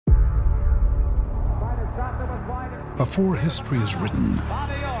Before history is written,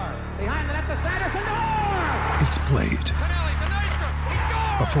 it's played.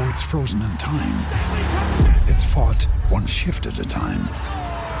 Before it's frozen in time, it's fought one shift at a time.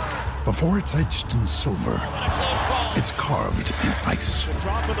 Before it's etched in silver, it's carved in ice.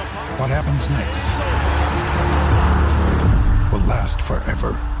 What happens next will last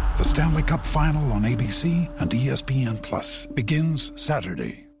forever. The Stanley Cup Final on ABC and ESPN Plus begins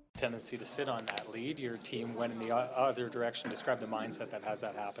Saturday. Tendency to sit on that lead. Your team went in the other direction. Describe the mindset that has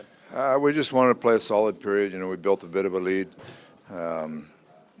that happen. We just wanted to play a solid period. We built a bit of a lead. There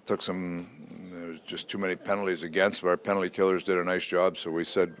was just too many penalties against, but our penalty killers did a nice job. So we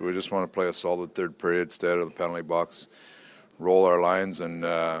said we just want to play a solid third period, stay out of the penalty box, roll our lines, and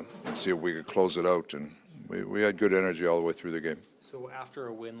see if we could close it out. And we had good energy all the way through the game. So after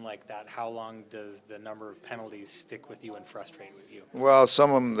a win like that, how long does the number of penalties stick with you and frustrate with you? Well, some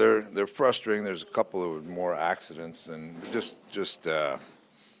of them they're frustrating. There's a couple of more accidents, and just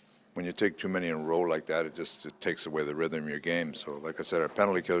when you take too many in a row like that, it takes away the rhythm of your game. So, like I said, our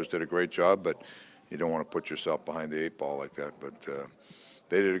penalty killers did a great job, but you don't want to put yourself behind the eight ball like that. But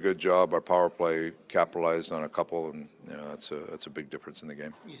they did a good job. Our power play capitalized on a couple, and that's a big difference in the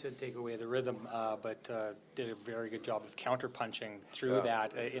game. You said take away the rhythm, but did a very good job of counter-punching through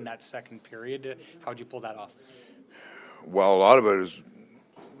that in that second period. How'd you pull that off? Well, a lot of it is,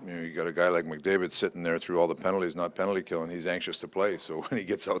 you got a guy like McDavid sitting there through all the penalties, not penalty killing. He's anxious to play, so when he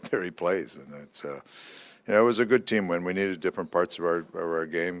gets out there, he plays, and it's. It was a good team win. We needed different parts of our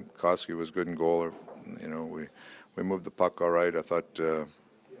game. Koski was good in goal. We moved the puck all right. I thought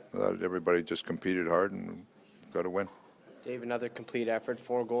everybody just competed hard and got a win. Dave, another complete effort,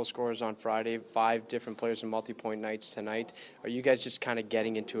 4 goal scorers on Friday, 5 different players in multi-point nights tonight. Are you guys just kind of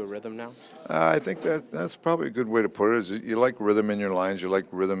getting into a rhythm now? I think that's probably a good way to put it. Is you like rhythm in your lines, you like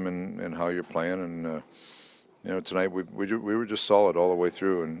rhythm in how you're playing, and tonight we were just solid all the way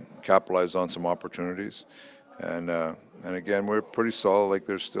through and capitalized on some opportunities, and again we're pretty solid. Like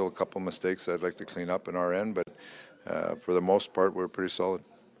there's still a couple mistakes I'd like to clean up in our end, but for the most part we're pretty solid.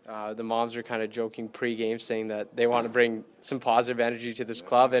 The moms are kind of joking pre-game, saying that they want to bring some positive energy to this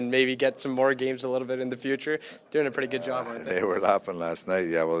club and maybe get some more games a little bit in the future. Doing a pretty good job, aren't they? They were laughing last night.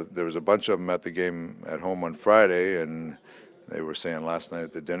 Yeah, well, there was a bunch of them at the game at home on Friday, and they were saying last night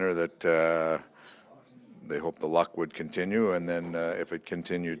at the dinner that they hope the luck would continue, and then if it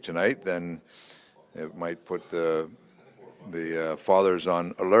continued tonight, then it might put the fathers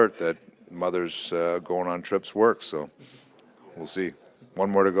on alert that mothers going on trips work. So we'll see. One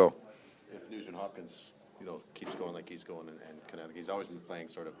more to go. If Nugent Hopkins, keeps going like he's going, and Connecticut, he's always been playing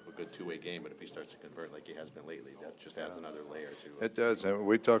sort of a good two-way game. But if he starts to convert like he has been lately, that just adds another layer to it. It does, and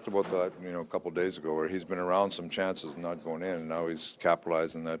we talked about that, a couple of days ago, where he's been around some chances and not going in, and now he's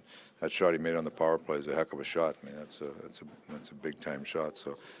capitalizing that shot he made on the power play is a heck of a shot. I mean, that's a big-time shot.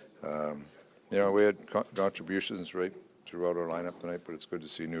 So, we had contributions right throughout our lineup tonight, but it's good to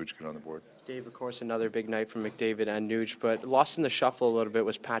see Nuge get on the board. Dave, of course, another big night from McDavid and Nuge, but lost in the shuffle a little bit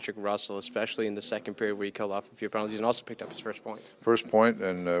was Patrick Russell, especially in the second period where he killed off a few penalties and also picked up his first point. First point,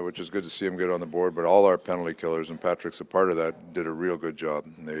 and which is good to see him get on the board, but all our penalty killers, and Patrick's a part of that, did a real good job.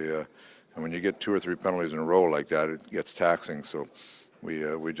 And when you get 2 or 3 penalties in a row like that, it gets taxing. So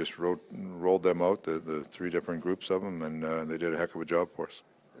we just rolled them out, the 3 different groups of them, and they did a heck of a job for us.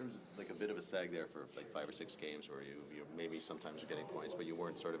 There was like a bit of a sag there for like 5 or 6 games where you maybe sometimes you're getting points, but you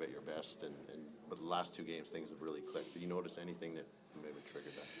weren't sort of at your best. But the last 2 games, things have really clicked. Did you notice anything that maybe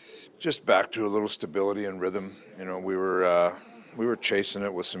triggered that? Just back to a little stability and rhythm. We were chasing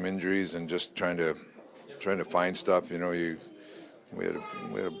it with some injuries and just trying to find stuff. We had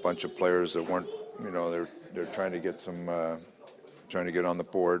a bunch of players that weren't. They're trying to get trying to get on the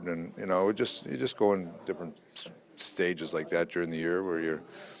board, and you just go in different stages like that during the year where you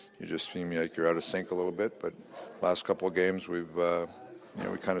just seem like you're out of sync a little bit. But last couple of games we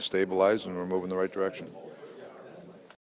kind of stabilized and we're moving in the right direction.